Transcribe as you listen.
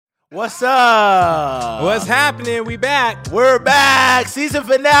What's up? What's happening? We back. We're back. Season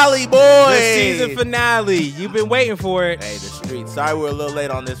finale, boys. The season finale. You've been waiting for it. Hey, the streets. Sorry we're a little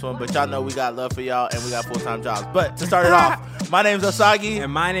late on this one, but y'all know we got love for y'all and we got full-time jobs. But to start it off, my name's Osagi.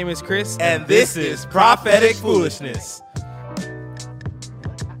 And my name is Chris. And this is Prophetic Foolishness.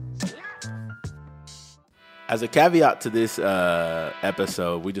 As a caveat to this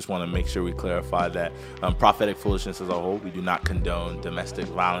episode, we just want to make sure we clarify that prophetic foolishness as a whole, we do not condone domestic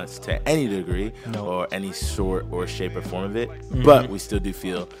violence to any degree or any sort or shape or form of it. Mm-hmm. But we still do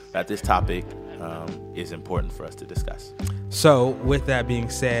feel that this topic is important for us to discuss. So with that being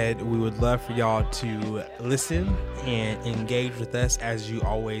said, we would love for y'all to listen and engage with us as you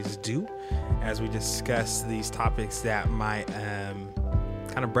always do, as we discuss these topics that might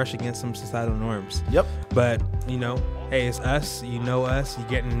kind of brush against some societal norms. Yep. But, you know, hey, it's us. You know us. You're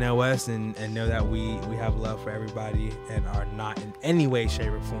getting to know us and know that we have love for everybody and are not in any way,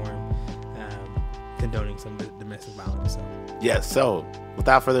 shape, or form condoning some domestic violence. So. Yes. So,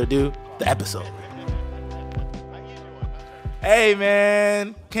 without further ado, the episode. Hey,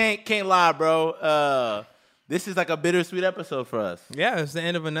 man. Can't lie, bro. This is like a bittersweet episode for us. Yeah, it's the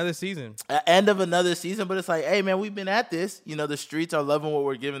end of another season. End of another season, but it's like, hey, man, we've been at this. You know, the streets are loving what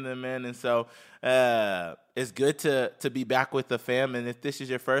we're giving them, man. And so it's good to be back with the fam. And if this is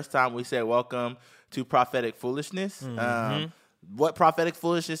your first time, we say welcome to Prophetic Foolishness. Mm-hmm. What Prophetic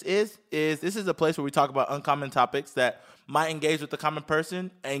Foolishness is this is a place where we talk about uncommon topics that might engage with the common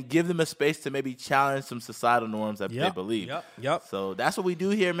person and give them a space to maybe challenge some societal norms that they believe. Yep. So that's what we do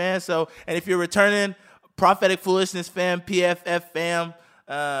here, man. So, and if you're returning Prophetic Foolishness fam, PFF fam,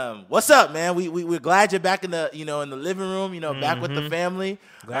 what's up, man? We're glad you're back in the living room, back with the family.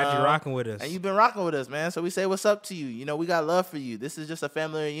 Glad you're rocking with us. And you've been rocking with us, man. So we say what's up to you. You know, we got love for you. This is just a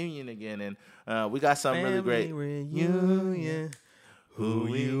family reunion again, and we got something really great. Reunion.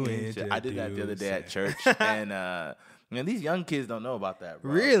 Who you introduce? I did that the other day at church, and these young kids don't know about that,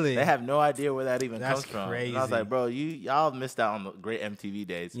 bro. Really? They have no idea where that even comes from. Crazy. And I was like, bro, y'all missed out on the great MTV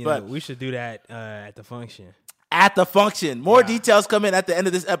days. But we should do that at the function. At the function. More details come in at the end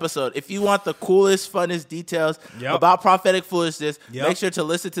of this episode. If you want the coolest, funnest details about Prophetic Foolishness, make sure to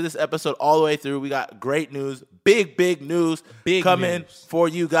listen to this episode all the way through. We got great news, big news coming for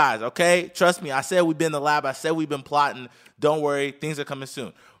you guys, okay? Trust me, I said we've been in the lab. I said we've been plotting. Don't worry, things are coming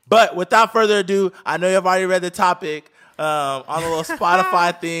soon. But without further ado, I know you've already read the topic on a little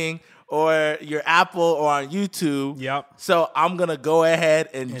Spotify thing or your Apple or on YouTube. Yep. So I'm going to go ahead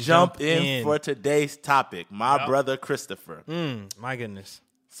and jump in for today's topic. My brother, Christopher. My goodness.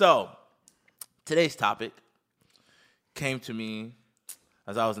 So today's topic came to me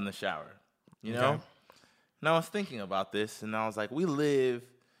as I was in the shower, you know? And I was thinking about this, and I was like, we live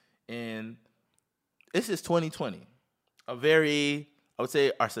in, this is 2020. I would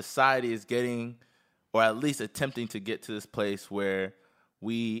say our society is getting, or at least attempting to get to this place where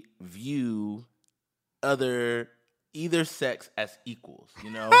we view either sex as equals,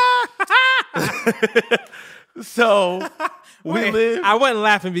 you know? So we live. I wasn't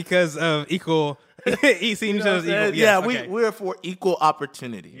laughing because of equal. Seeing each other's equal. Yes, we're for equal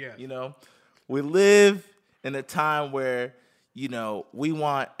opportunity. Yeah. You know, we live in a time where, we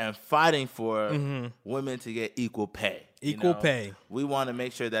want and fighting for women to get equal pay. Equal pay. We want to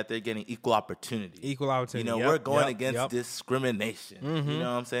make sure that they're getting equal opportunity. Equal opportunity. We're going against discrimination. You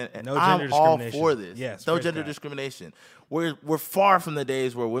know what I'm saying? And no gender discrimination. I'm all for this. Yes, no gender discrimination. We're far from the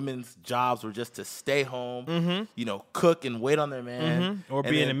days where women's jobs were just to stay home, cook and wait on their man. Or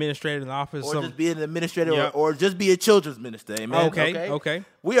be an administrator in the office. Or just be an administrator or just be a children's minister. Amen? Okay.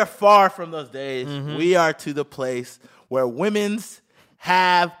 We are far from those days. We are to the place where women's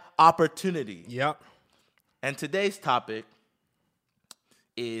have opportunity. Yep. And today's topic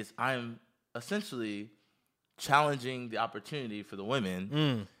is I'm essentially challenging the opportunity for the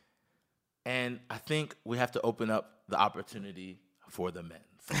women. And I think we have to open up the opportunity for the men.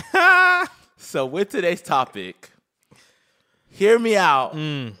 So with today's topic, hear me out.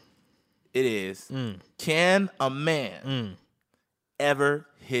 It is, can a man ever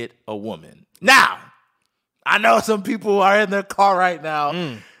hit a woman? Now, I know some people are in their car right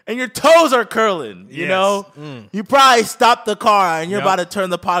now. And your toes are curling, you know? You probably stopped the car and you're about to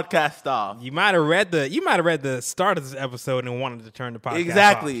turn the podcast off. You might have read the start of this episode and wanted to turn the podcast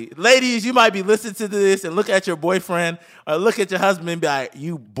Exactly. off. Ladies, you might be listening to this and look at your boyfriend or look at your husband and be like,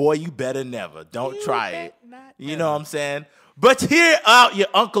 you better never. Don't try it. You know what I'm saying? But hear out your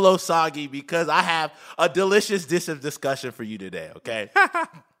Uncle Osagi because I have a delicious dish of discussion for you today, okay?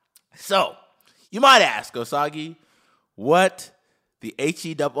 So, you might ask, Osagi, what the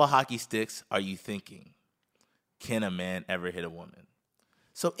HE double hockey sticks are you thinking? Can a man ever hit a woman?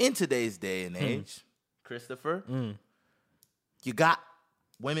 So in today's day and age, Christopher, you got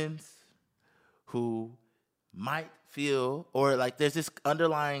women who might feel, or like there's this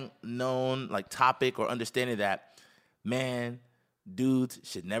underlying known like topic or understanding that, man, dudes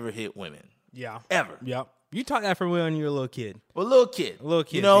should never hit women. Yeah. Ever. Yep. You taught that from when you were a little kid. Well, little kid.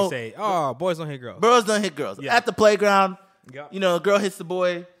 You know, say, oh, boys don't hit girls. Girls don't hit girls. Yeah. At the playground, Yep. you know, a girl hits the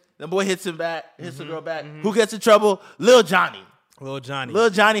boy, the boy hits him back, hits the girl back. Who gets in trouble? Lil Johnny. Little Johnny. Lil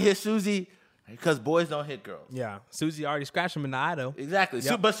Johnny hits Susie because boys don't hit girls. Yeah. Susie already scratched him in the eye, though. Exactly.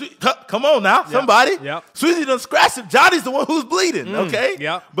 Yep. Come on now, somebody. Yep. Susie done scratched him. Johnny's the one who's bleeding, okay?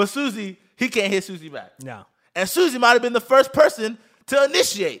 Yep. But Susie, he can't hit Susie back. No. And Susie might have been the first person to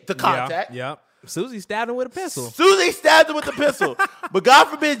initiate the contact. Yep. Susie stabbed him with a pencil. Susie stabbed him with the pencil. But God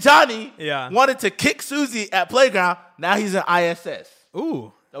forbid Johnny wanted to kick Susie at playground. Now he's in ISS.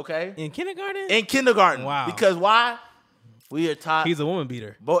 Ooh. Okay? In kindergarten? In kindergarten. Wow. Because why? We are taught He's a woman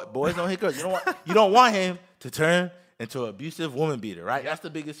beater. boys don't hit girls. You don't want him to turn into an abusive woman beater, right? That's the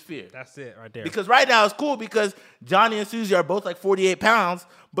biggest fear. That's it right there. Because right now it's cool because Johnny and Susie are both like 48 pounds,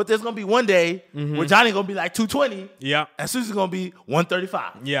 but there's going to be one day where Johnny's going to be like 220 Yeah. and Susie's going to be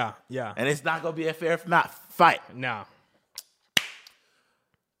 135. Yeah. Yeah. And it's not going to be a fair fight. No.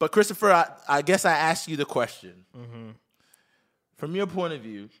 But Christopher, I guess I asked you the question. From your point of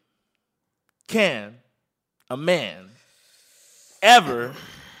view, can a man ever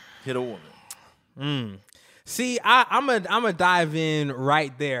hit a woman? See, I'm a dive in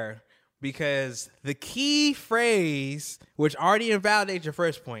right there because the key phrase, which already invalidates your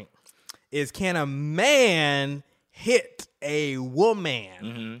first point, is can a man hit a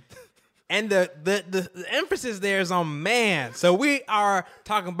woman? And the emphasis there is on man. So we are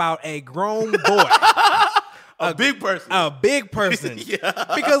talking about a grown boy. A big person. A big person. Yeah.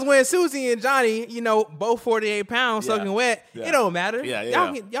 Because when Susie and Johnny, you know, both 48 pounds soaking wet, Yeah. it don't matter. Yeah.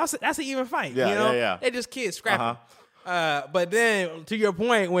 Y'all, that's an even fight. Yeah, you know? yeah. They're just kids scrapping. But then, to your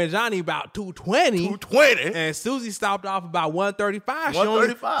point, when Johnny about 220, 220. and Susie stopped off about 135.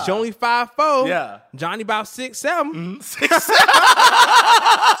 135. She only 5'4". Yeah. Johnny about 6'7".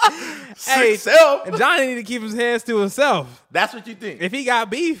 6'7". And Johnny need to keep his hands to himself. That's what you think. If he got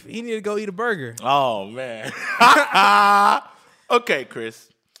beef, he need to go eat a burger. Oh man. Okay, Chris.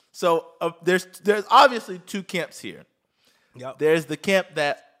 So there's obviously two camps here. Yep. There's the camp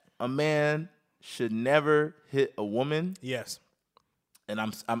that a man should never hit a woman, Yes. and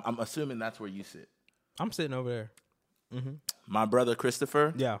I'm assuming that's where you sit. I'm sitting over there. My brother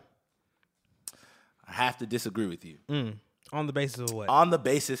Christopher, Yeah. I have to disagree with you. On the basis of what? On the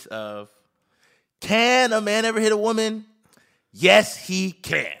basis of, can a man ever hit a woman? Yes, he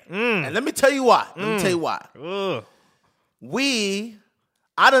can. And let me tell you why. Ugh.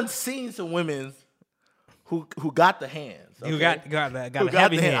 I done seen some women who got the hands. You okay? got Who a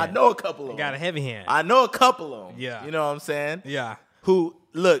heavy the hand. I know a couple of them. Got a heavy hand. I know a couple of them. Yeah. You know what I'm saying? Yeah. Who,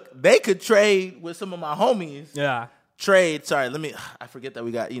 look, they could trade with some of my homies. Yeah. I forget that we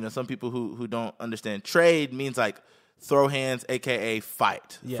got, some people who don't understand. Trade means like throw hands, AKA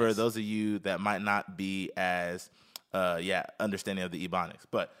fight. Yes. For those of you that might not be as, understanding of the Ebonics.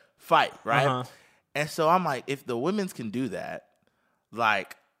 But fight, right? Uh-huh. And so I'm like, if the women's can do that,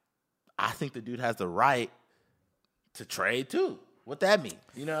 like, I think the dude has the right to trade too. What that mean?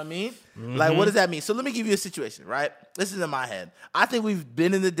 You know what I mean? Like, what does that mean? So let me give you a situation, right? This is in my head. I think we've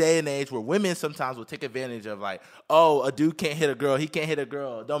been in the day and age where women sometimes will take advantage of like, oh, a dude can't hit a girl. He can't hit a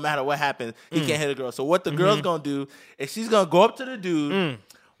girl. Don't matter what happens. He can't hit a girl. So what the girl's going to do is she's going to go up to the dude,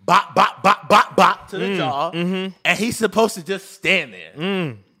 bop, bop, bop, bop, bop to the jaw, and he's supposed to just stand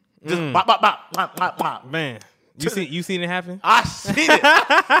there. Just bop, bop, bop, bop, bop, bop. Man, you seen it happen? I seen it.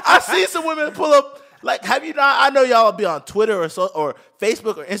 I seen some women pull up. Like, have you not? I know y'all be on Twitter or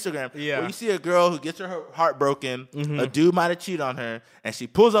Facebook or Instagram. Yeah. Where you see a girl who gets her heart broken. A dude might have cheated on her, and she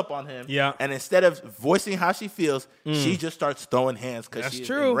pulls up on him. Yeah. And instead of voicing how she feels, she just starts throwing hands because she's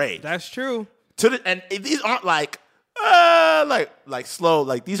enraged. That's true. And these aren't like slow.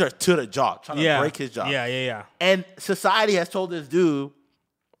 Like, these are to the jaw, trying to break his jaw. Yeah. And society has told this dude,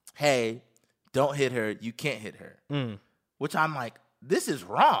 hey, don't hit her. You can't hit her. Which I'm like, this is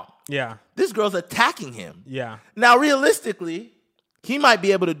wrong. Yeah. This girl's attacking him. Yeah. Now, realistically, he might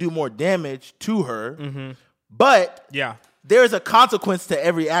be able to do more damage to her, but Yeah. there's a consequence to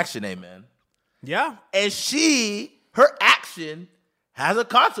every action, amen. Yeah. And her action has a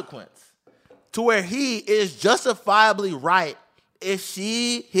consequence to where he is justifiably right if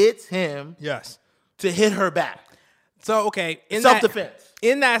she hits him Yes. to hit her back. So, okay. Self-defense.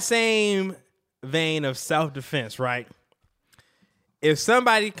 In that same vein of self-defense, right? If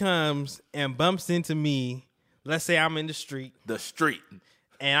somebody comes and bumps into me, let's say I'm in the street,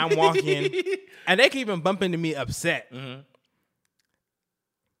 and I'm walking, and they keep on bumping into me upset. Mm-hmm.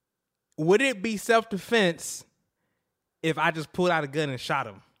 Would it be self-defense if I just pulled out a gun and shot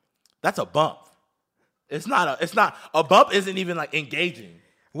him? That's a bump. It's not a bump. Isn't even like engaging.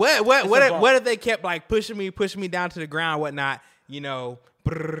 What if they kept like pushing me down to the ground, whatnot? You know.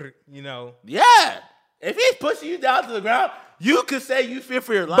 Yeah. If he's pushing you down to the ground, you could say you fear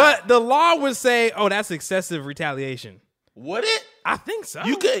for your life. But the law would say, "Oh, that's excessive retaliation." Would it? I think so.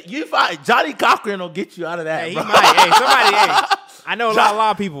 You find Johnny Cochran will get you out of that. Hey, he bro. might. Hey, somebody. Hey, I know a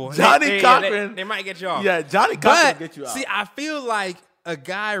lot of people. Johnny Cochran. They might get you off. Yeah, Johnny Cochran will get you out. See, I feel like a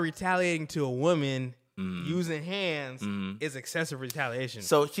guy retaliating to a woman using hands is excessive retaliation.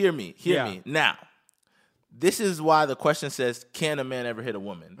 So hear me. Now, this is why the question says, can a man ever hit a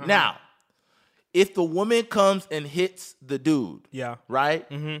woman? Uh-huh. Now, if the woman comes and hits the dude, right?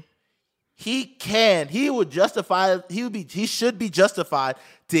 Mm-hmm. He should be justified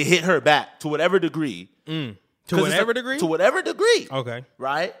to hit her back to whatever degree. To whatever degree? To whatever degree. Okay.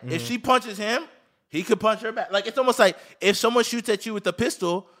 Right? Mm-hmm. If she punches him, he could punch her back. Like, it's almost like if someone shoots at you with a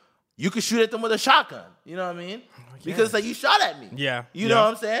pistol, you could shoot at them with a shotgun. You know what I mean? Because it's like, you shot at me. Yeah. You know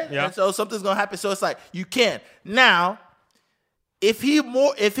what I'm saying? Yeah. And so something's going to happen. So it's like, you can. Now, if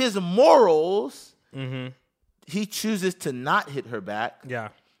his morals, he chooses to not hit her back,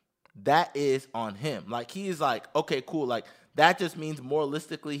 that is on him. Like, he is like, okay, cool. Like, that just means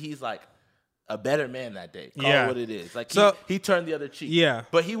moralistically, he's like a better man that day. Call it what it is. Like, so, he turned the other cheek. Yeah.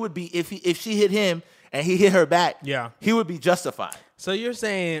 But he would be, if she hit him and he hit her back, he would be justified. So you're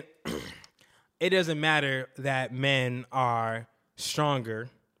saying it doesn't matter that men are stronger,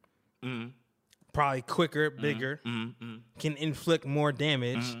 probably quicker, bigger, can inflict more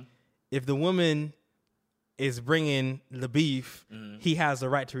damage. If the woman is bringing the beef, he has the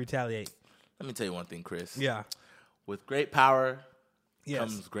right to retaliate. Let me tell you one thing, Chris. Yeah. With great power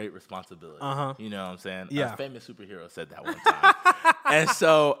comes great responsibility. You know what I'm saying? Yeah. A famous superhero said that one time. And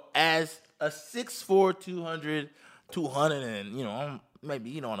so as a 6'4", 200, and, you know, I'm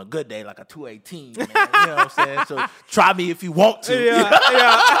maybe, on a good day, like a 218, man. You know what I'm saying? So try me if you want to.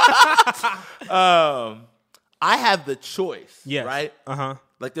 I have the choice, right?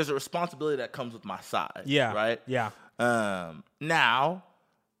 Like, there's a responsibility that comes with my size, right? Now,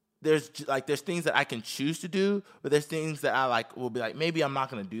 there's things that I can choose to do, but there's things that I will be like, maybe I'm not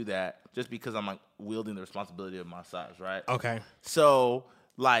going to do that just because I'm like wielding the responsibility of my size, right? Okay. So,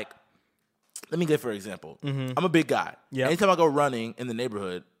 like, let me give for example. I'm a big guy. Yeah. Anytime I go running in the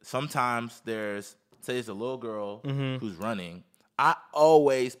neighborhood, sometimes there's a little girl who's running. I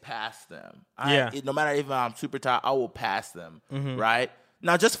always pass them. No matter if I'm super tired, I will pass them, right?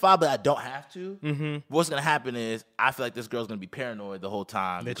 Now, justifiably, I don't have to. What's going to happen is I feel like this girl's going to be paranoid the whole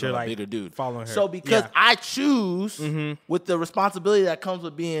time that you're like a bigger dude following her. So because I choose with the responsibility that comes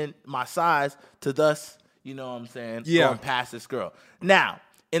with being my size to thus, you know what I'm saying, going past this girl. Now,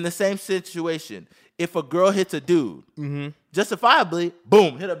 in the same situation, if a girl hits a dude, justifiably,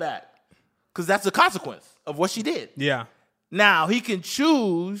 boom, hit her back. Because that's the consequence of what she did. Yeah. Now, he can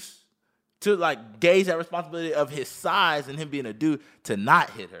choose to, gauge that responsibility of his size and him being a dude to not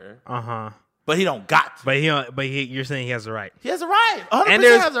hit her. But he don't got to. But you're saying he has the right. He has the right.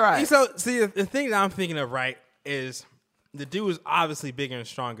 100% has the right. So, see, the thing that I'm thinking of, right, is the dude is obviously bigger and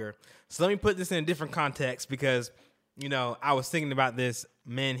stronger. So let me put this in a different context because, I was thinking about this,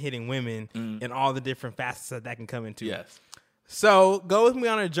 men hitting women and all the different facets that can come into. Yes. So go with me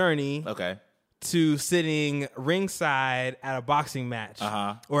on a journey. Okay. To sitting ringside at a boxing match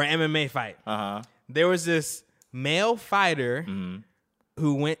or an MMA fight. There was this male fighter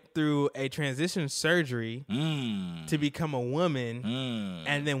who went through a transition surgery to become a woman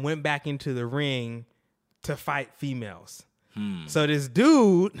and then went back into the ring to fight females. So this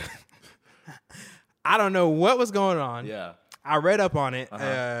dude, I don't know what was going on. Yeah. I read up on it,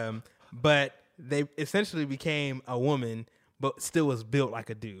 but they essentially became a woman but still was built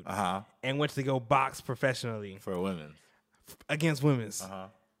like a dude, and went to go box professionally for women against women's.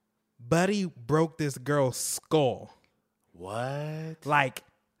 Buddy broke this girl's skull. What? Like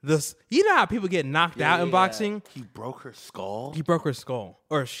this? You know how people get knocked out in boxing? He broke her skull. He broke her skull,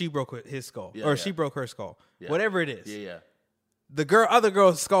 or she broke his skull, or she broke her skull. Whatever it is. Yeah. The other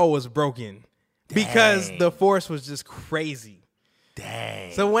girl's skull was broken because the force was just crazy.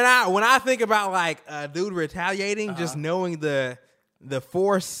 Dang. So when I think about a dude retaliating, just knowing the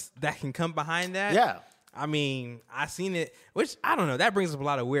force that can come behind that. I mean, I seen it, which I don't know. That brings up a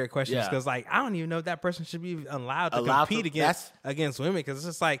lot of weird questions because I don't even know if that person should be allowed to compete against women because it's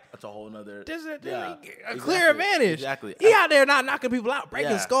just that's a whole nother. There's a clear advantage. Exactly. He out there not knocking people out,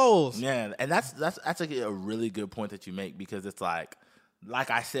 breaking skulls. Yeah, and that's a really good point that you make because it's like like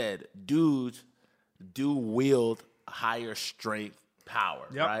I said, dudes do wield higher strength power,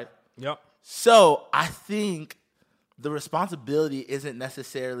 right? Yep. So I think the responsibility isn't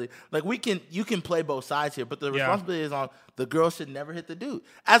necessarily like you can play both sides here, but the responsibility is on the girl should never hit the dude.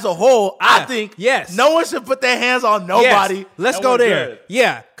 As a whole, I think no one should put their hands on nobody. Yes. Let's go there. Good.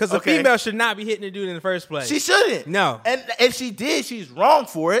 Yeah, because the female should not be hitting the dude in the first place. She shouldn't. No. And if she did, she's wrong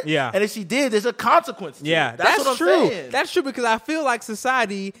for it. Yeah. And if she did, there's a consequence to it. That's what I'm true. saying. That's true because I feel like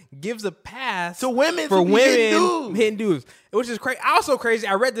society gives a pass to women for women hitting dudes. Which is crazy. Also crazy,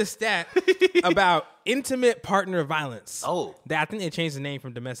 I read this stat about intimate partner violence. Oh. I think they changed the name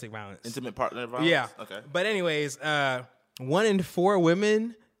from domestic violence. Intimate partner violence? Yeah. Okay. But anyways, 1 in 4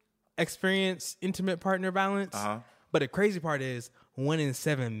 women experience intimate partner violence. Uh-huh. But the crazy part is 1 in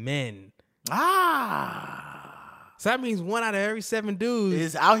 7 men. So that means 1 out of every 7 dudes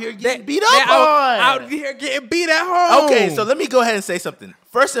is out here getting beat up out here getting beat at home. Okay, so let me go ahead and say something.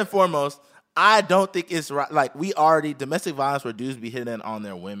 First and foremost, I don't think it's right. Like domestic violence where dudes be hitting on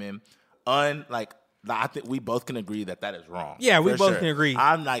their women. I think we both can agree that is wrong. Yeah, we both can agree.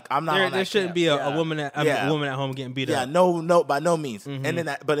 I'm not. There shouldn't be a woman at home getting beat up. Yeah, no, by no means. Mm-hmm.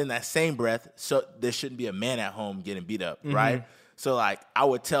 And but in that same breath, so there shouldn't be a man at home getting beat up, right? So I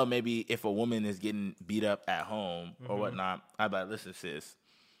would tell maybe if a woman is getting beat up at home or whatnot, I'd be like, listen, sis,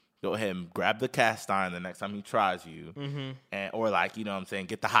 go ahead and grab the cast iron the next time he tries you, and or you know what I'm saying,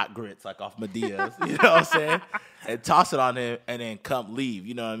 get the hot grits off Medea's, you know what I'm saying, and toss it on him, and then leave,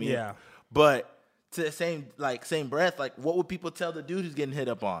 you know what I mean? Yeah. But to the same breath, what would people tell the dude who's getting hit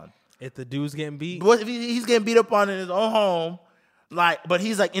up on? If the dude's getting beat, what if he's getting beat up on in his own home? But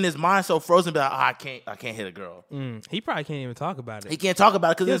he's in his mind so frozen, I can't hit a girl. He probably can't even talk about it. He can't talk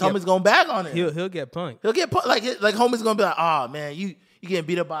about it because his homie's going back on it. He'll get punked. He'll get punked. Like homie's gonna be like, oh man, you getting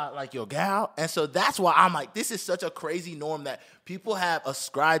beat up by your gal, and so that's why I'm like, this is such a crazy norm that people have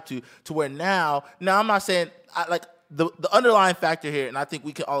ascribed to where now I'm not saying the underlying factor here, and I think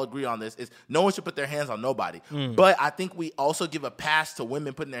we can all agree on this, is no one should put their hands on nobody. But I think we also give a pass to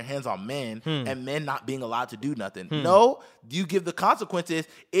women putting their hands on men and men not being allowed to do nothing. No, you give the consequences.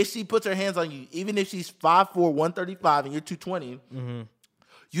 If she puts her hands on you, even if she's 5'4", 135, and you're 220,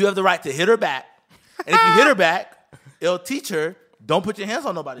 you have the right to hit her back. And if you hit her back, it'll teach her, don't put your hands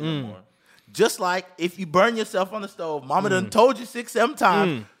on nobody no more. Just like if you burn yourself on the stove, mama done told you 6-7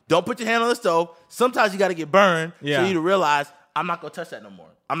 times, don't put your hand on the stove. Sometimes you got to get burned for you to realize, I'm not going to touch that no more.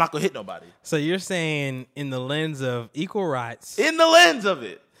 I'm not going to hit nobody. So you're saying in the lens of equal rights. In the lens of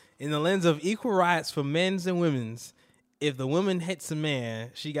it. In the lens of equal rights for men's and women's, if the woman hits a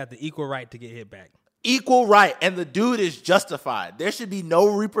man, she got the equal right to get hit back. Equal right. And the dude is justified. There should be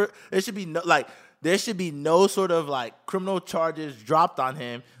no there should be no sort of criminal charges dropped on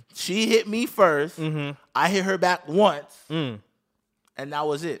him. She hit me first. I hit her back once. And that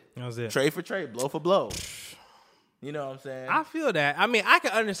was it. Trade for trade, blow for blow. You know what I'm saying? I feel that. I mean, I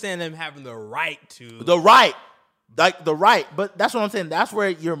can understand them having the right to. The right. But that's what I'm saying. That's where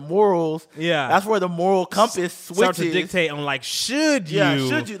your morals, that's where the moral compass switches. Start to dictate on should you? Yeah,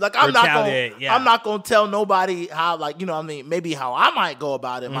 should you? I'm not gonna tell nobody how, you know what I mean? Maybe how I might go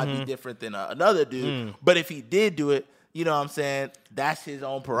about it might be different than another dude. But if he did do it, you know what I'm saying? That's his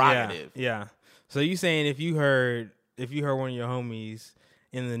own prerogative. Yeah. So you saying if you heard one of your homies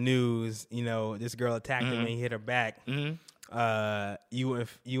in the news, this girl attacked him and he hit her back, you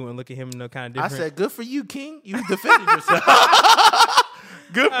wouldn't look at him no kind of different? I said, good for you, King. You defended yourself.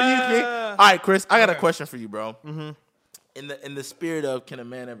 Good for you, King. All right, Chris, I got a question for you, bro. In the spirit of, can a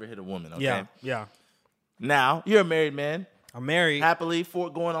man ever hit a woman? Okay? Yeah. Now, you're a married man. I'm married. Happily,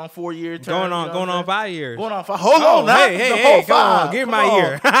 going on 4-year term. Going on 5 years. Going on 5. Hold on now. Hey, come on. Give me my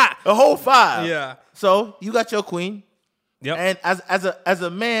year. The whole 5. Yeah. So, you got your queen. Yep. And as a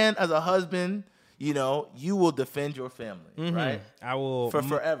man, as a husband, you will defend your family, right? I will. For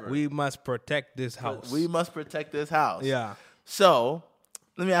forever. We must protect this house. We must protect this house. Yeah. So,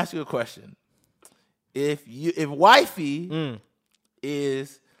 let me ask you a question. If wifey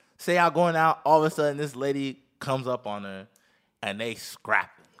is, say I'm going out, all of a sudden this lady comes up on her and they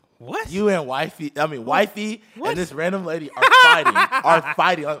scrapping. What? You and wifey and this random lady are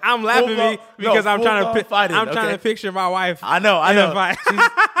fighting. I'm laughing because I'm trying to picture my wife. I know.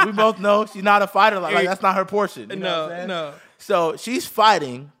 We both know she's not a fighter. That's not her portion. You know what I'm saying? No. So she's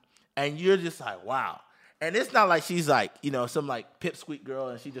fighting, and you're just like, wow. And it's not like she's some pipsqueak girl,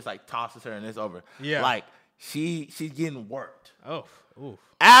 and she just tosses her and it's over. Yeah. She's getting worked. Oh. Oof.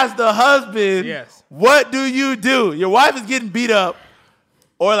 As the husband, yes. What do? Your wife is getting beat up.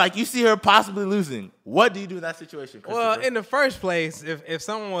 Or you see her possibly losing. What do you do in that situation, Christopher? Well, in the first place, if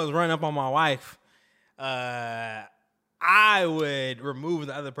someone was running up on my wife, I would remove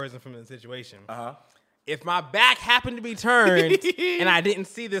the other person from the situation. Uh-huh. If my back happened to be turned and I didn't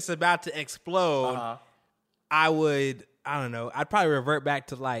see this about to explode, I would, I don't know, I'd probably revert back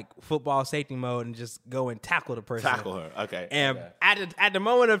to like football safety mode and just go and tackle the person. Tackle her. Okay. And at the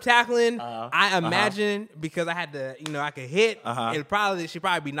moment of tackling, I imagine because I had to, I could hit, she'd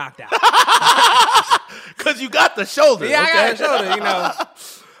probably be knocked out. Because you got the shoulder. Yeah, okay? I got the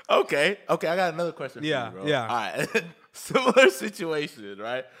shoulder, Okay, I got another question for you, bro. Yeah. All right. Similar situation,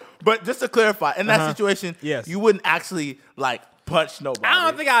 right? But just to clarify, in that situation, yes, you wouldn't actually like punch nobody. I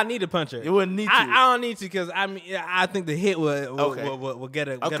don't think I need to punch her. You wouldn't need to. I don't need to because I think the hit will get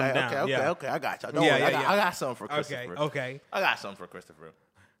him down. Okay. I got y'all. Don't worry. I got something for Christopher. Okay. I got something for Christopher.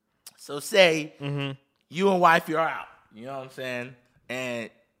 So say you and wifey are out. You know what I'm saying? And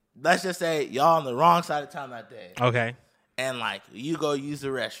let's just say y'all on the wrong side of town that day. Okay. And like you go use the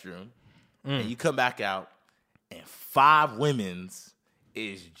restroom and you come back out and 5 women's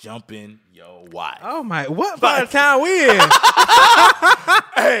is jumping your wife. Oh my! What part of town we in?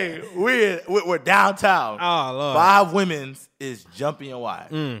 Hey, we're downtown. Oh Lord! 5 women's is jumping your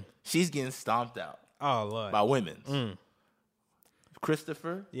wife. She's getting stomped out. Oh Lord! By women's.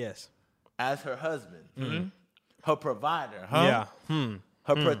 Christopher. Yes. As her husband, her provider, huh? Yeah.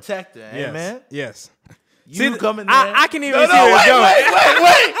 Her protector. Yes. Amen. Yes. You coming there? I can even see where you're going.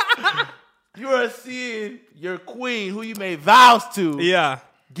 Wait. You are seeing your queen, who you made vows to,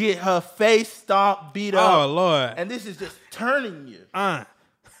 get her face stomped, beat up. Oh, Lord. And this is just turning you.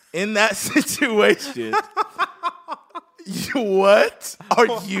 In that situation, what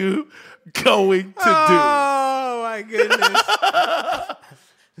are you going to do? Oh, my goodness.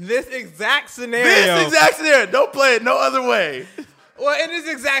 This exact scenario. Don't play it no other way. Well, in this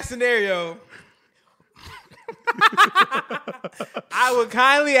exact scenario, I would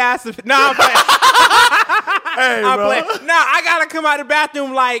kindly ask if I'm playing. Hey, bro. No, I gotta come out of the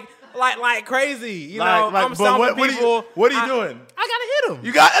bathroom like crazy. You know, I'm stomping people. What are you doing? I gotta hit him.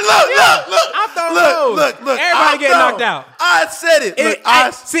 You got look. I'm throwing Look. Everybody getting knocked out. I said it.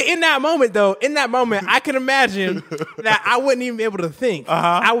 See, in that moment, I can imagine that I wouldn't even be able to think.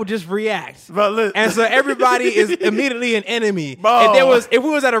 I would just react. Bro, and so everybody is immediately an enemy. Bro. If we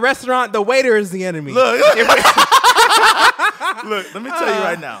was at a restaurant, the waiter is the enemy. Look, let me tell you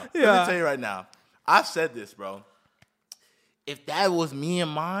right now. Let me tell you right now. I've said this, bro. If that was me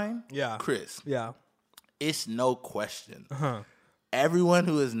and mine, Chris, it's no question. Everyone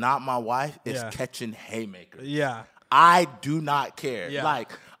who is not my wife is catching haymakers. Yeah. I do not care. Yeah.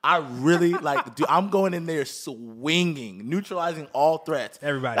 Like, I really, dude, I'm going in there swinging, neutralizing all threats.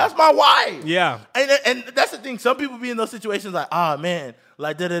 Everybody. That's my wife. Yeah. And that's the thing. Some people be in those situations like, man,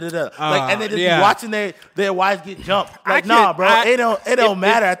 like, da-da-da-da. And they just be watching their wives get jumped. Like, nah, bro, it don't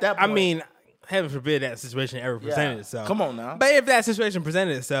matter at that point. I mean, heaven forbid that situation ever presented itself. Come on now. But if that situation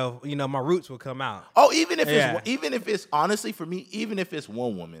presented itself, my roots will come out. Oh, even if it's honestly for me, even if it's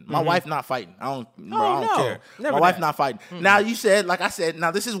one woman, my wife not fighting. I don't care. My wife not fighting. Now you said, like I said,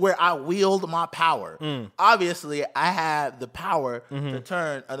 now this is where I wield my power. Obviously, I have the power to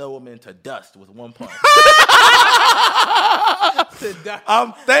turn another woman to dust with one punch.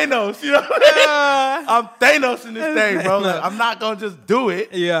 I'm Thanos, you know what I mean? I'm Thanos in this thing, bro. Like, I'm not gonna just do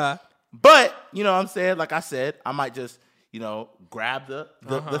it. Yeah. But, you know what I'm saying? Like I said, I might just, grab the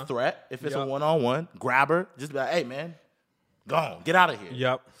threat. If it's a one-on-one, grab her. Just be like, hey, man, go on. Get out of here.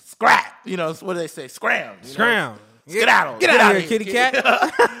 Yep. Scrap. What do they say? Scram. Scram. Get out of here, kitty cat.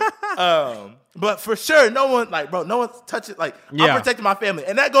 But for sure, no one touches, I'm protecting my family.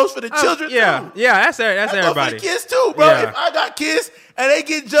 And that goes for the children, too. Yeah, that's everybody. Goes for the kids, too, bro. Yeah. If I got kids and they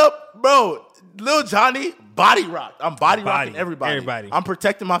get jumped, bro, Lil Johnny, body rock. I'm body rocking everybody. I'm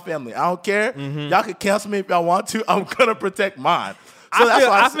protecting my family. I don't care. Y'all can cancel me if y'all want to. I'm going to protect mine. So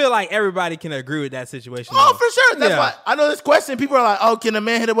I feel like everybody can agree with that situation. Oh, for sure. That's why I know this question. People are like, oh, can a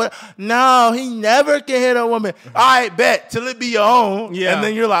man hit a woman? No, he never can hit a woman. All right, bet. Till it be your own. Yeah. And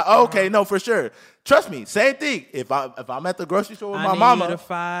then you're like, oh, okay, no, for sure. Trust me, same thing. If I'm at the grocery store with my mama. I need you to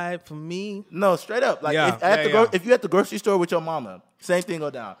fight for me. No, straight up. Like if you're at the grocery store with your mama, same thing go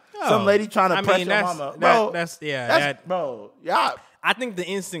down. Oh. Some lady trying to press your mama. Bro, bro. Yeah. I think the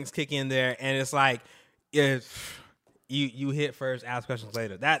instincts kick in there, and it's like, you hit first, ask questions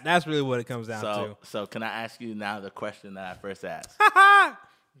later. That's really what it comes down to. So can I ask you now the question that I first asked?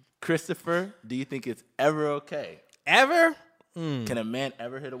 Christopher, do you think it's ever okay? Ever? Can a man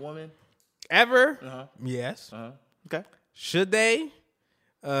ever hit a woman? Ever? Uh-huh. Yes. Uh-huh. Okay. Should they?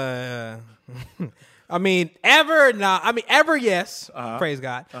 I mean, ever? No. I mean, ever? Yes. Uh-huh. Praise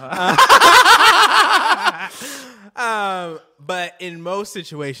God. Uh-huh. But in most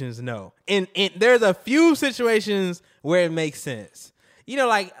situations, no. In there's a few situations where it makes sense. You know,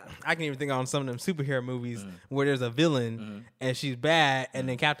 like I can even think on some of them superhero movies where there's a villain and she's bad, and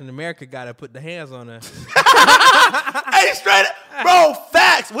then Captain America got to put the hands on her. Hey, straight up, bro,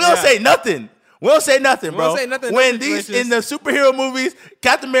 facts. We don't say nothing. We don't say nothing, bro. We don't say nothing. When these in the superhero movies,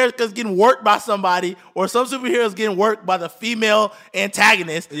 Captain America's getting worked by somebody, or some superheroes getting worked by the female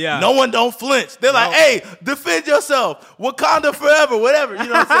antagonist, no one don't flinch. They're like, "Hey, defend yourself, Wakanda forever, whatever." You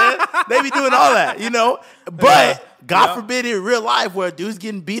know what I'm saying? They be doing all that, you know. But God forbid in real life where a dude's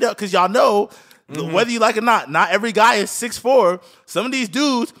getting beat up, because y'all know whether you like it or not every guy is 6'4". Some of these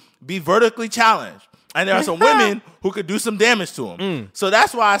dudes be vertically challenged. And there are some women who could do some damage to him. So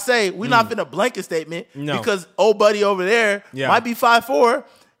that's why I say we're not finna blanket statement because old buddy over there might be 5'4",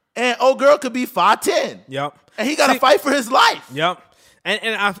 and old girl could be 5'10". Yep. And he got to fight for his life. Yep.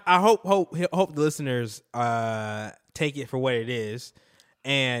 And I hope the listeners take it for what it is,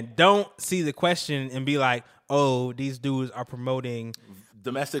 and don't see the question and be like, "Oh, these dudes are promoting."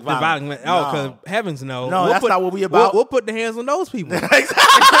 Domestic violence. Oh, because heavens no. No, that's not what we about. We'll put the hands on those people.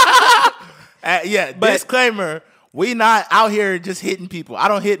 Disclaimer, we not out here just hitting people. I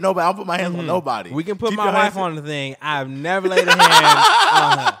don't hit nobody. I don't put my hands on nobody. We can put my wife on the thing. I've never laid a hand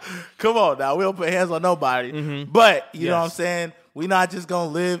on her. Come on now. We don't put hands on nobody. But, you know what I'm saying? We not just going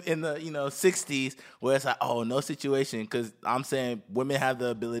to live in the 60s where it's like, oh, no situation. Because I'm saying women have the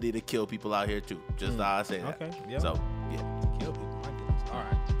ability to kill people out here too. Just how I say that. Okay. Yep. So, yeah. Kill people. My goodness. All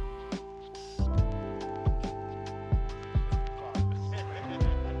right.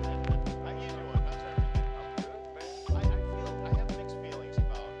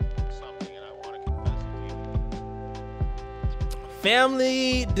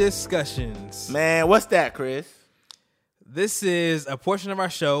 Family discussions. Man, what's that, Chris? This is a portion of our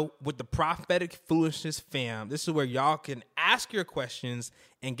show with the Prophetic Foolishness fam. This is where y'all can ask your questions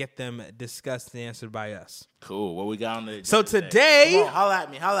and get them discussed and answered by us. Cool. What we got on the So today, come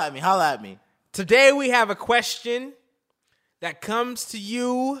on, holla at me. Today we have a question that comes to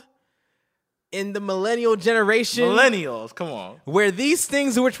you in the millennial generation. Millennials, come on. Where these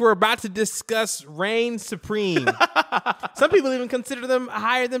things which we're about to discuss reign supreme. Some people even consider them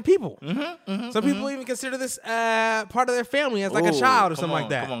higher than people. Some people even consider this part of their family as like a child or something like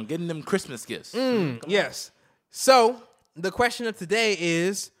that. Come on, getting them Christmas gifts. Yes. So the question of today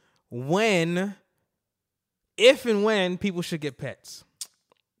is if and when people should get pets.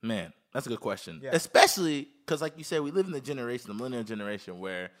 Man, that's a good question. Yeah. Especially because, like you said, we live in the millennial generation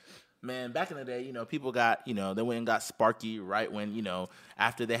where, man, back in the day, people got, they went and got Sparky right when,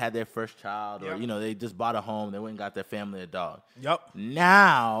 after they had their first child or, they just bought a home, they went and got their family a dog. Yep.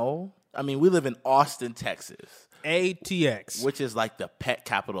 Now, we live in Austin, Texas. ATX. Which is like the pet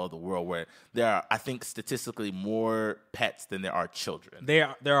capital of the world, where there are, I think, statistically more pets than there are children.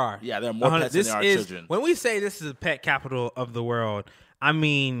 There are. Yeah, there are more pets than there are children. When we say this is the pet capital of the world, I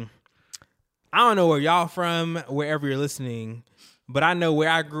don't know where y'all from, wherever you're listening, but I know where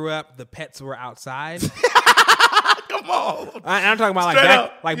I grew up, the pets were outside. Come on. I'm talking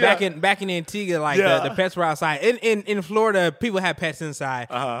about back in Antigua, the pets were outside. In Florida, people have pets inside.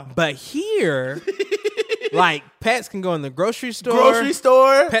 But here, pets can go in the grocery store.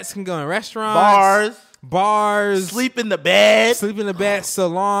 Pets can go in restaurants. Bars. Sleep in the bed.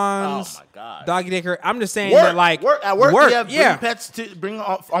 Salons. Oh, my God. Doggy daycare. I'm just saying at work, we have pets to bring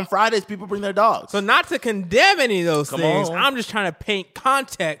on Fridays. People bring their dogs. So not to condemn any of those things. I'm just trying to paint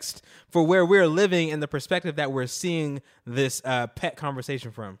context for where we're living and the perspective that we're seeing this pet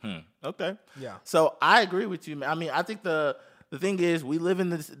conversation from. Okay. Yeah. So I agree with you, man. I think the thing is, we live in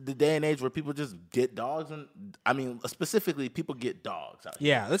the day and age where people just get dogs, and specifically, people get dogs out here.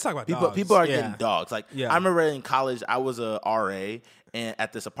 Yeah, let's talk about dogs. People are getting dogs. I remember in college, I was a RA and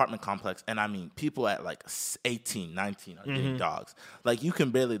at this apartment complex, and people at 18, 19 are getting dogs. You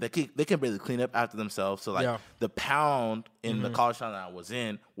can barely they can barely clean up after themselves. So the pound in the college town that I was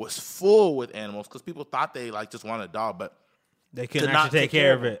in was full with animals because people thought they just wanted a dog, but they couldn't actually take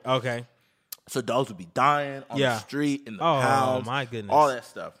care of it. Okay. So dogs would be dying on the street, in the pounds. Oh, my goodness. All that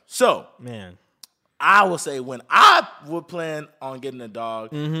stuff. So, man, I will say when I would plan on getting a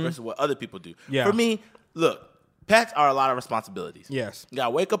dog versus what other people do. Yeah. For me, look, pets are a lot of responsibilities. Yes. You got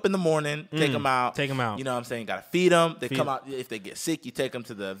to wake up in the morning, take them out. You know what I'm saying? You got to feed them. They come out. If they get sick, you take them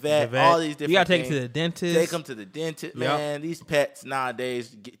to the vet. All these different things. You got to take them to the dentist. Take them to the dentist. Man, these pets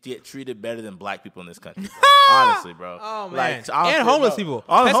nowadays get treated better than black people in this country. Honestly, bro. Oh, man. And homeless people.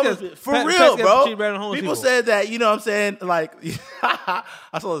 For real, bro. People Said that, you know what I'm saying? I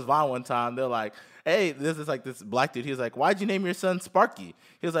saw this Vine one time. They're like, hey, this is like this black dude. He was like, why'd you name your son Sparky?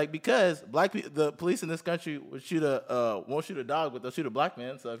 He was like, because black people, the police in this country won't shoot a dog, but they'll shoot a black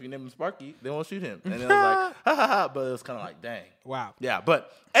man. So if you name him Sparky, they won't shoot him. And it was like, ha ha ha. But it was kind of like, dang. Wow. Yeah.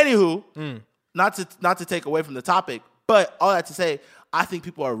 But anywho, not to take away from the topic, but all that to say, I think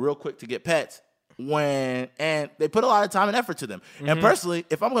people are real quick to get pets and they put a lot of time and effort to them. And personally,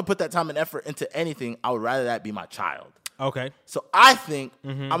 if I'm going to put that time and effort into anything, I would rather that be my child. Okay. So I think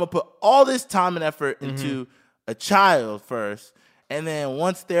I'm going to put all this time and effort into a child first. And then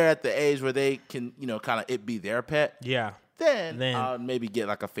once they're at the age where they can, kind of it be their pet. Yeah. Then I'll maybe get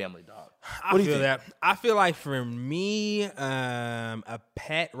like a family dog. What do you think? That. I feel like for me, a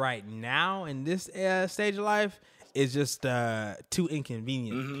pet right now in this stage of life is just too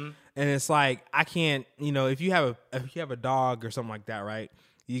inconvenient. And it's like I can't, if you have a dog or something like that, right?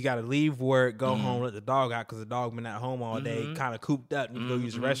 You got to leave work, go home, let the dog out because the dog been at home all day, kind of cooped up, and you go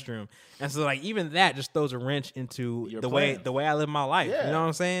use the restroom. And so, like, even that just throws a wrench into the way I live my life. Yeah. You know what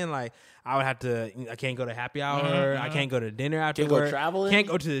I'm saying? Like, I would have to. I can't go to happy hour. I can't go to dinner after work. Can't go traveling. Can't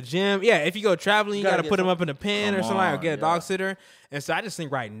go to the gym. Yeah, if you go traveling, you got to put them up in a pen or something, or get a dog sitter. And so, I just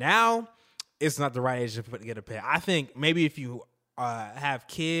think right now, it's not the right age to get a pet. I think maybe if you have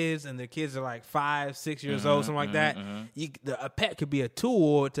kids and the kids are like 5, 6 years old, something like that, a pet could be a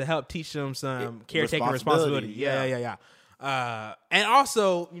tool to help teach them some caretaking responsibility. Yeah. And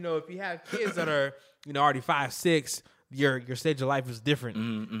also, if you have kids that are, already 5, 6, your stage of life is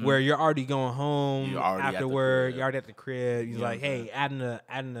different. Where you're already going home after work, you're already at the crib. You're like, hey, adding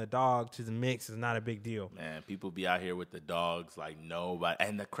a dog to the mix is not a big deal. Man, people be out here with the dogs like nobody.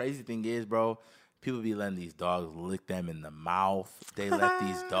 And the crazy thing is, bro, people be letting these dogs lick them in the mouth. They let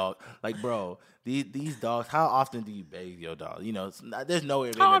these dogs, like, bro, these dogs, how often do you bathe your dog? There's no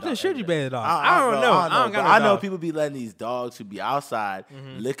way. How often should you bathe a dog? I don't know. I know people be letting these dogs who be outside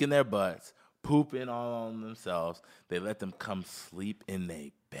licking their butts, pooping all on themselves. They let them come sleep in their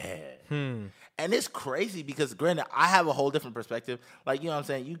bed. And it's crazy because, granted, I have a whole different perspective. Like, what I'm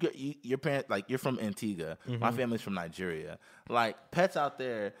saying? Your parents, like, you're from Antigua. My family's from Nigeria. Like, pets out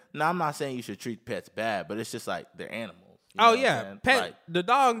there, now I'm not saying you should treat pets bad, but it's just like they're animals. The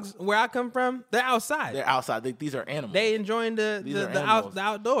dogs where I come from, they're outside. They're outside. These are animals. They enjoying the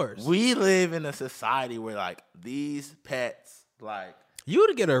outdoors. We live in a society where, like, these pets, like, you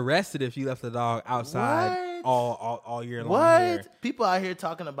would get arrested if you left the dog outside all year long. What? Here. People out here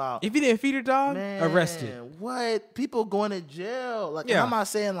talking about if you didn't feed your dog, arrested. What? People going to jail. Like, I'm not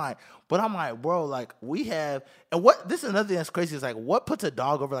saying like, but I'm like, bro, like we have, and what? This is another thing that's crazy. Is like, what puts a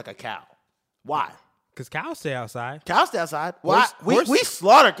dog over like a cow? Why? Because cows stay outside. Cows stay outside. Why? We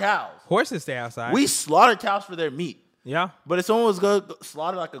slaughter cows. Horses stay outside. We slaughter cows for their meat. Yeah. But if someone was going to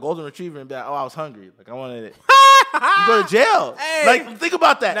slaughter like a golden retriever and be like, oh, I was hungry. Like, I wanted it. You go to jail. Hey, like, think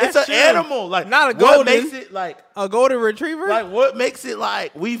about that. It's an animal. Like, not a golden. What makes it like a golden retriever? Like, what makes it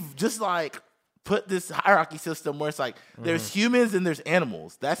like we've just like put this hierarchy system where it's like there's humans and there's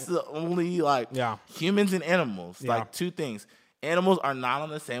animals. That's the only humans and animals. Like, two things. Animals are not on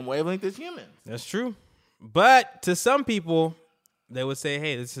the same wavelength as humans. That's true. But to some people, they would say,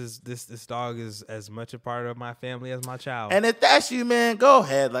 hey, this dog is as much a part of my family as my child. And if that's you, man, go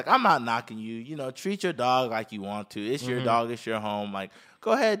ahead. Like, I'm not knocking you. Treat your dog like you want to. It's your dog. It's your home. Like,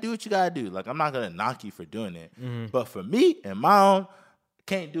 go ahead, do what you got to do. Like, I'm not going to knock you for doing it. But for me and my own,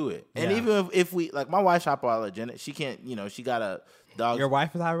 can't do it. And even if we, like, my wife's hypoallergenic. She can't, she got a dog. Your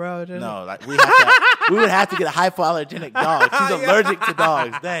wife is hypoallergenic? No, like, we would have to get a hypoallergenic dog. She's allergic to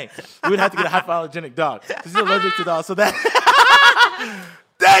dogs. Dang. We would have to get a hypoallergenic dog. She's allergic to dogs. So that...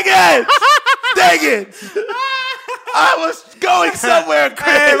 Dang it! Dang it! I was going somewhere,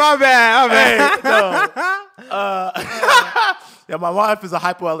 Chris. Hey, my bad. Hey, no. My wife is a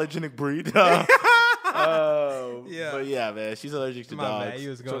hypoallergenic breed. But yeah, man, she's allergic to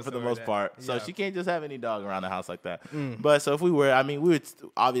dogs for the most part. So she can't just have any dog around the house like that. But so if we were, we would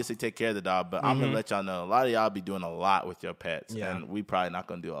obviously take care of the dog. But I'm gonna let y'all know, a lot of y'all be doing a lot with your pets, and we probably not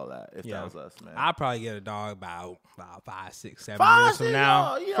gonna do all that if that was us, man. I'll probably get a dog about 5, 6, 7 years from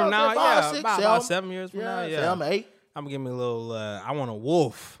now. About 7 years from now. Yeah, I'm 8. I'm gonna give me a little. I want a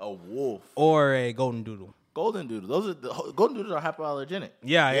wolf. A wolf or a golden doodle. Golden doodle. Those are the golden doodles are hypoallergenic.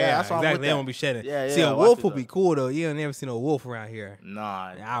 Yeah, that's exactly. They won't be shedding. See, a wolf would be cool though. You ain't never seen a wolf around here.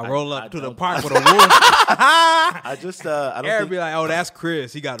 Nah, I'll roll up to the park with a wolf. I don't. Eric be like, oh, that's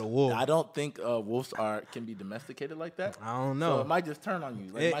Chris. He got a wolf. I don't think wolves can be domesticated like that. I don't know. So it might just turn on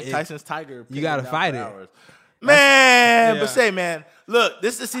you, like Mike Tyson's tiger. You gotta fight it. Man, Yeah. but say, man, look,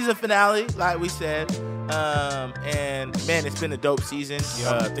 this is the season finale, like we said. And man, it's been a dope season.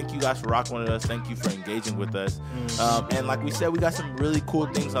 Thank you guys for rocking with us. Thank you for engaging with us. And like we said, we got some really cool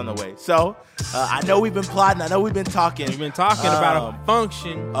things on the way. So I know we've been plotting. I know we've been talking. We've been talking about a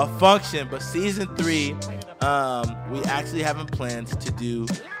function. But season 3, we actually having plans to do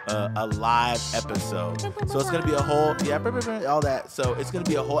a live episode. So it's gonna be a whole all that. So it's gonna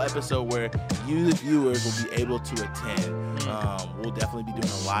be a whole episode where you, the viewers, will be able to attend. We'll definitely be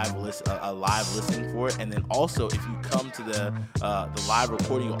doing a live listening for it, and then also if you come to the live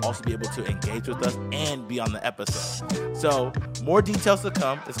recording, you'll also be able to engage with us and be on the episode. So more details to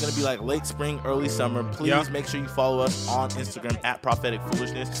come. It's gonna be like late spring, early summer. Please make sure you follow us on Instagram at Prophetic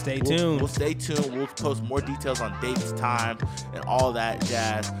Foolishness. Stay tuned. We'll stay tuned. We'll post more details on dates, time, and all that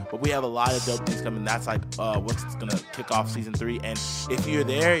jazz. But we have a lot of dope things coming. That's like what's gonna kick off season 3. And if you're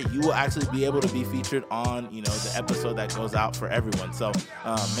there, you will actually be able to be featured on the episode that goes out for everyone. So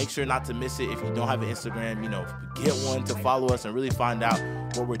make sure not to miss it. If you don't have an Instagram, get one to follow us and really find out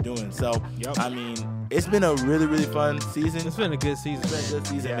what we're doing. So I mean, it's been a really, really fun season. It's been a good season. It's been a good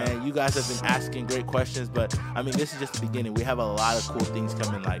season, man. You guys have been asking great questions, but I mean, this is just the beginning. We have a lot of cool things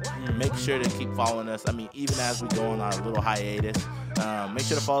coming. Like, make sure to keep following us. I mean, even as we go on our little hiatus, make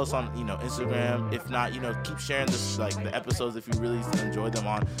sure to follow us on Instagram. If not, keep sharing this, like the episodes if you really enjoy them,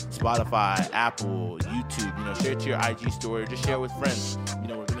 on Spotify, Apple, YouTube. Share it to your IG story. Just share it with friends.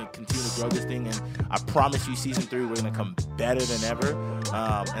 We're gonna continue to grow this thing, and I promise you, season 3, we're gonna come better than ever.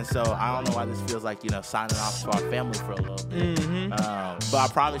 And so I don't know why this feels like signing off to our family for a little bit. But I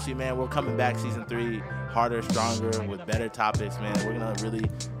promise you, man, we're coming back season 3 harder, stronger, with better topics, man. We're gonna really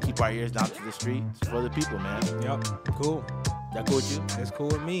keep our ears down to the streets for the people, man. Yep. Cool. That cool with you? It's cool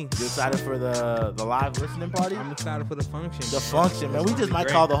with me. You excited for the live listening party? I'm excited for the function. The function, man. We just might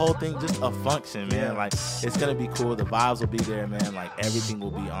call the whole thing just a function, man. Like, it's gonna be cool. The vibes will be there, man. Like, everything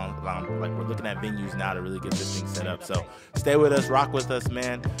will be on. Like, we're looking at venues now to really get this thing set up. So stay with us, rock with us,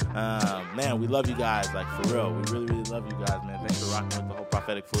 man. Man, we love you guys. Like, for real, we really, really love you guys, man. Thanks for rocking with the whole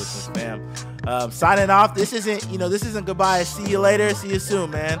Prophetic Foolishness fam. Signing off. This isn't goodbye. See you later. See you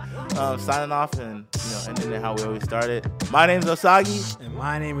soon, man. Signing off and ending it how we always started. My name's Osagi. And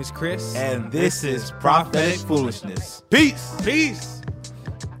my name is Chris. And this is Prophetic Foolishness. Peace. Peace.